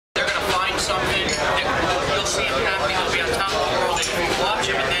something, you'll see them happy, they'll be on top of the world, and you watch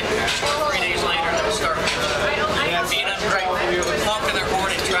them, and then 2 or 3 days later, they'll start being ungrateful, honking their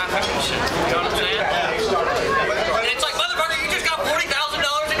horn in traffic and shit. You know what I'm saying? And it's like, motherfucker, you just got $40,000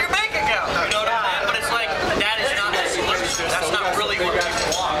 in your bank account. You know what I'm saying? But it's like, that is not the solution. That's not really what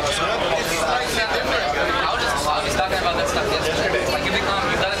people want. I was talking about that stuff yesterday. Like, you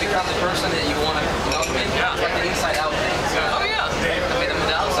gotta become the person that you want to, you know what I mean? Yeah. Like the inside out thing. Oh, yeah. I mean,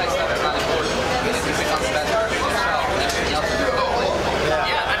 the outside stuff is not important. I mean, if you become the best version of yourself, everything else is good.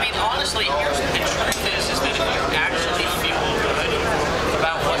 Yeah, I mean, honestly, here's the truth is that if you actually feel good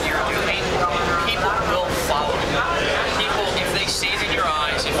about what you're doing, people will follow you. People, if they see it in your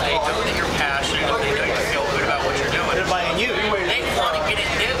eyes, if they know that you're passionate, if they know you feel good about what you're doing, they're buying you. They want to get it.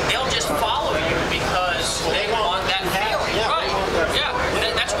 They'll just follow you because they want that feeling. Yeah. Right. Yeah.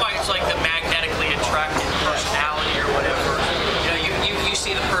 That's why it's like the magnetically attractive personality or whatever. You know, you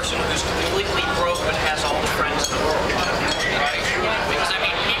see the person who's completely broke but has all the friends in the world. Right? Because I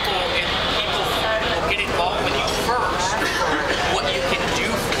mean, people will get involved with you first for what you can do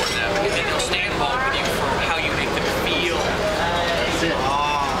for them, and then they'll stay involved with you for how you make them feel. That's it.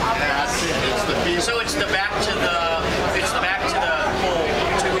 That's it. It's the feel. So it's the back to the whole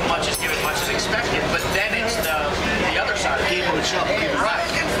to whom much is given, much is expected. But then it's the other side. Keep on the show. Right.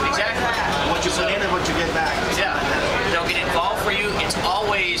 Exactly. What you put in and what you get back. Yeah. They'll get involved for you. It's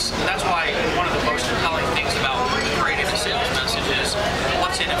always, that's why one of the most compelling things about creating a sales message is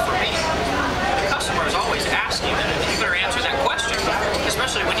what's in it for me. The customer is always asking that. You better answer that question,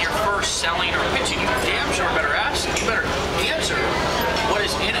 especially when you're first selling or pitching. You damn sure better ask. You better answer what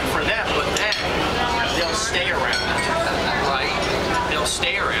is in it for them, but then they'll stay around. Right? They'll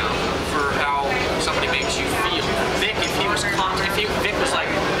stay around for how somebody makes you feel. Vic, if Vic was like,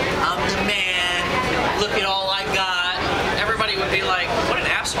 I'm the man, look at all I got, everybody would be like, what an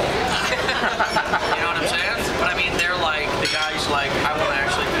asshole. You know what I'm saying? But I mean, they're like, the guy's like, I want to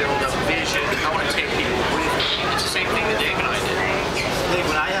actually build a vision. I want to take people with me. It's the same thing that Dave and I did. Hey,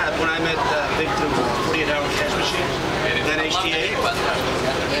 when I met Vic through 48-hour cash machine, then HTA.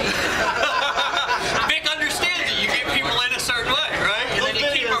 Vic understands it. You get people in a certain way, right? And then you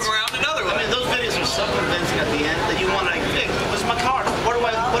keep them around another way. I mean, those videos are so convincing at the end that you want to like, Vic, where's my card? What do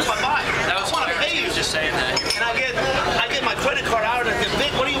I buy? That was I want to funny. pay He you. was just saying that. And I get my credit card out and I say,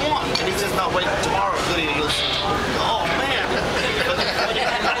 Vic, what do you want? And he says, no, wait, tomorrow, good, you'll see. Oh, man.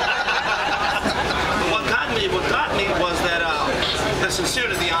 What got me was that the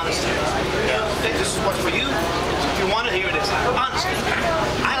sincerity, the honesty. Yeah. Hey, this is what's for you. If you want to hear this, honesty.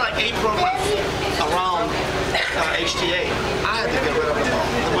 I had like 8 programs around HTA. I had to get rid of them all.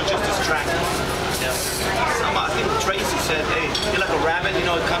 They were just distracting. Yeah. I think Tracy said, hey, you're like a rabbit, you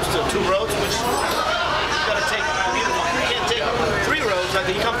know, it comes to 2 roads, which you gotta take either one. You can't take 3 roads, like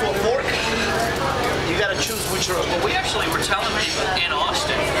you come to a fork, you gotta choose which road. Well, we actually were telling people in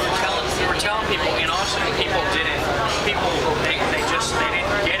Austin, we were telling people in Austin, people they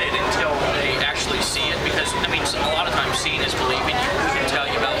didn't get it until they actually see it, because, I mean, a lot of times seeing is believing. You can tell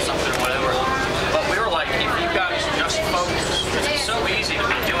you about something or whatever. But we were like, if you guys just focus, because it's so easy to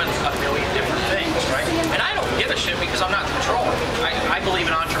be doing a million different things, right? And I don't give a shit because I'm not controlling. I believe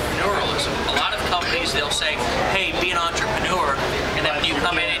in entrepreneurialism. A lot of companies, they'll say, hey, be an entrepreneur, and then when you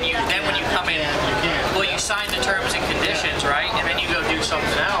come in well, you sign the terms and conditions, right? And then you go do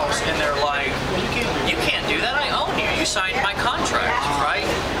something else, and they're like, you can't do that, I own you. You signed my contract, right?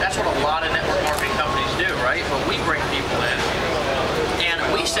 That's what a lot of network marketing companies do, right? But we bring people in, and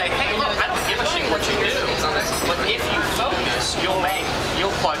we say, hey, look, I don't give a shit what you do, but if you focus,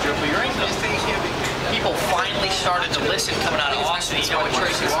 you'll quadruple your income. People finally started to listen coming out of Austin. You know what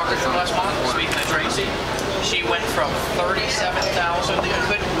Tracy Walker from last month? Speaking of Tracy, she went from 37,000,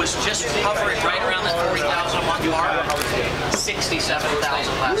 was just hovering right around that 40,000 a month mark, 67,000 last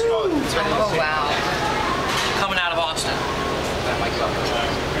month. Oh, wow.